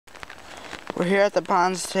We're here at the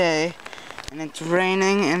ponds today, and it's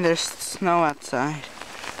raining and there's snow outside.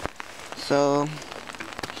 So,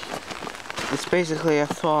 it's basically a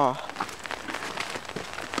thaw.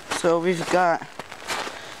 So we've got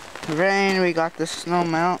rain, we got the snow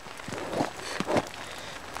melt.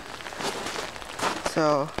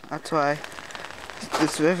 So, that's why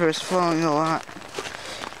this river is flowing a lot.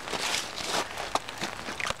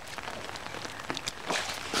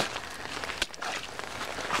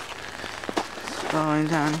 Flowing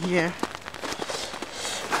down here,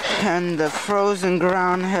 and the frozen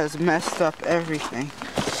ground has messed up everything.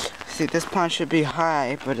 See, this pond should be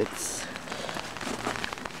high, but it's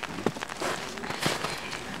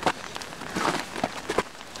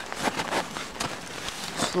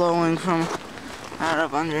flowing from out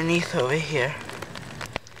of underneath over here.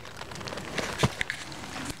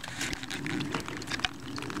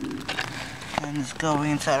 And it's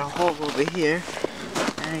going inside a hole over here,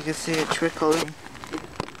 and you can see it trickling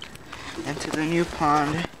into the new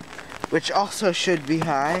pond, which also should be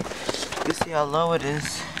high. You can see how low it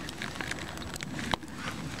is.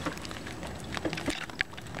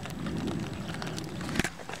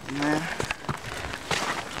 There.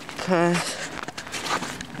 Because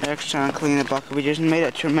Eric's trying to clean the bucket. We just made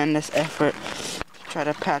a tremendous effort to try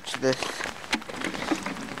to patch this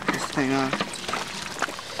thing on.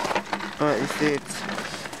 But you see, it's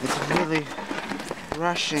really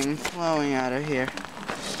rushing, flowing out of here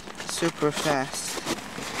super fast.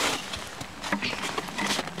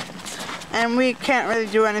 And we can't really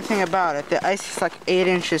do anything about it. The ice is like 8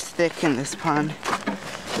 inches thick in this pond.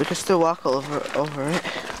 We can still walk over it.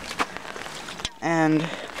 And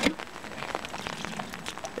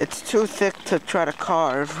it's too thick to try to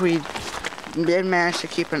carve. We did manage to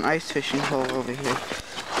keep an ice fishing hole over here.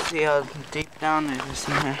 See how deep down it is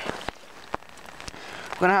in here.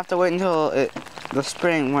 We're gonna have to wait until the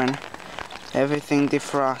spring when everything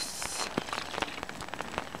defrosts.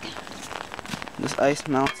 This ice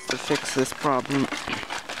melts to fix this problem.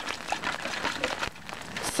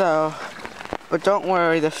 So, but don't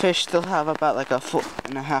worry, the fish still have about like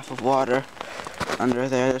 1.5 feet of water under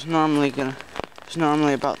there. There's normally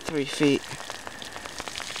about 3 feet.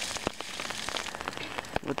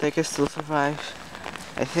 But they can still survive.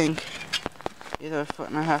 I think either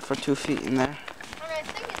 1.5 feet or 2 feet in there. And I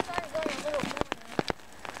think it started going a little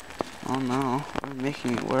more. Oh no, we're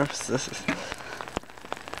making it worse. That's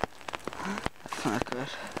not good.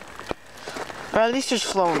 But at least there's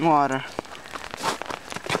flowing water.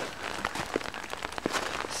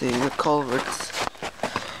 See, the culverts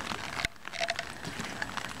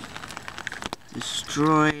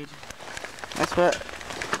destroyed. That's what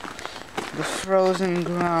the frozen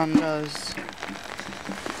ground does.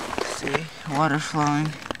 See, water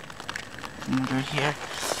flowing under here.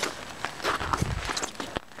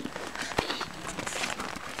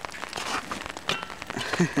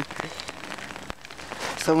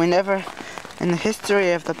 So we never, in the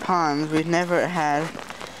history of the ponds, we've never had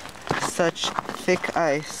such thick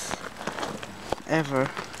ice ever.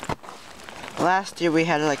 Last year we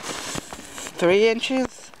had like 3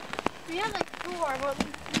 inches. We had like 4, but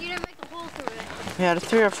we didn't make a hole through it. We had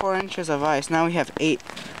 3 or 4 inches of ice. Now we have 8.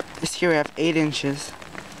 This year we have 8 inches.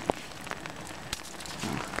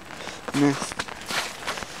 Oh, missed.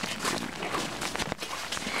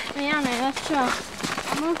 Yeah, man, let's chill.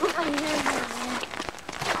 I'm gonna put my hair down.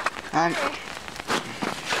 My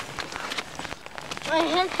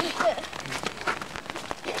head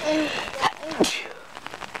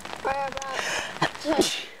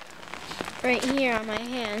is right here on my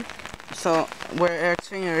hand. So where Eric's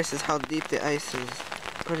finger is how deep the ice is.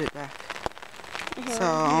 Put it back. So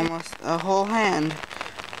almost a whole hand.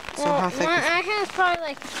 So well, how thick my is it? hand's probably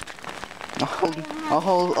like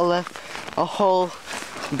a whole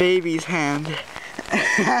baby's hand.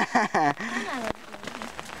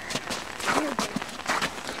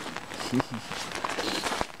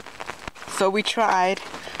 So we tried,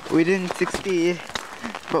 we didn't succeed,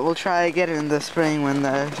 but we'll try again in the spring when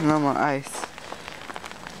there's no more ice.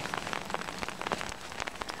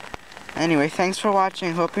 Anyway, thanks for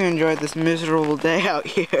watching. Hope you enjoyed this miserable day out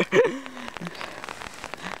here.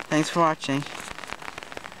 Thanks for watching.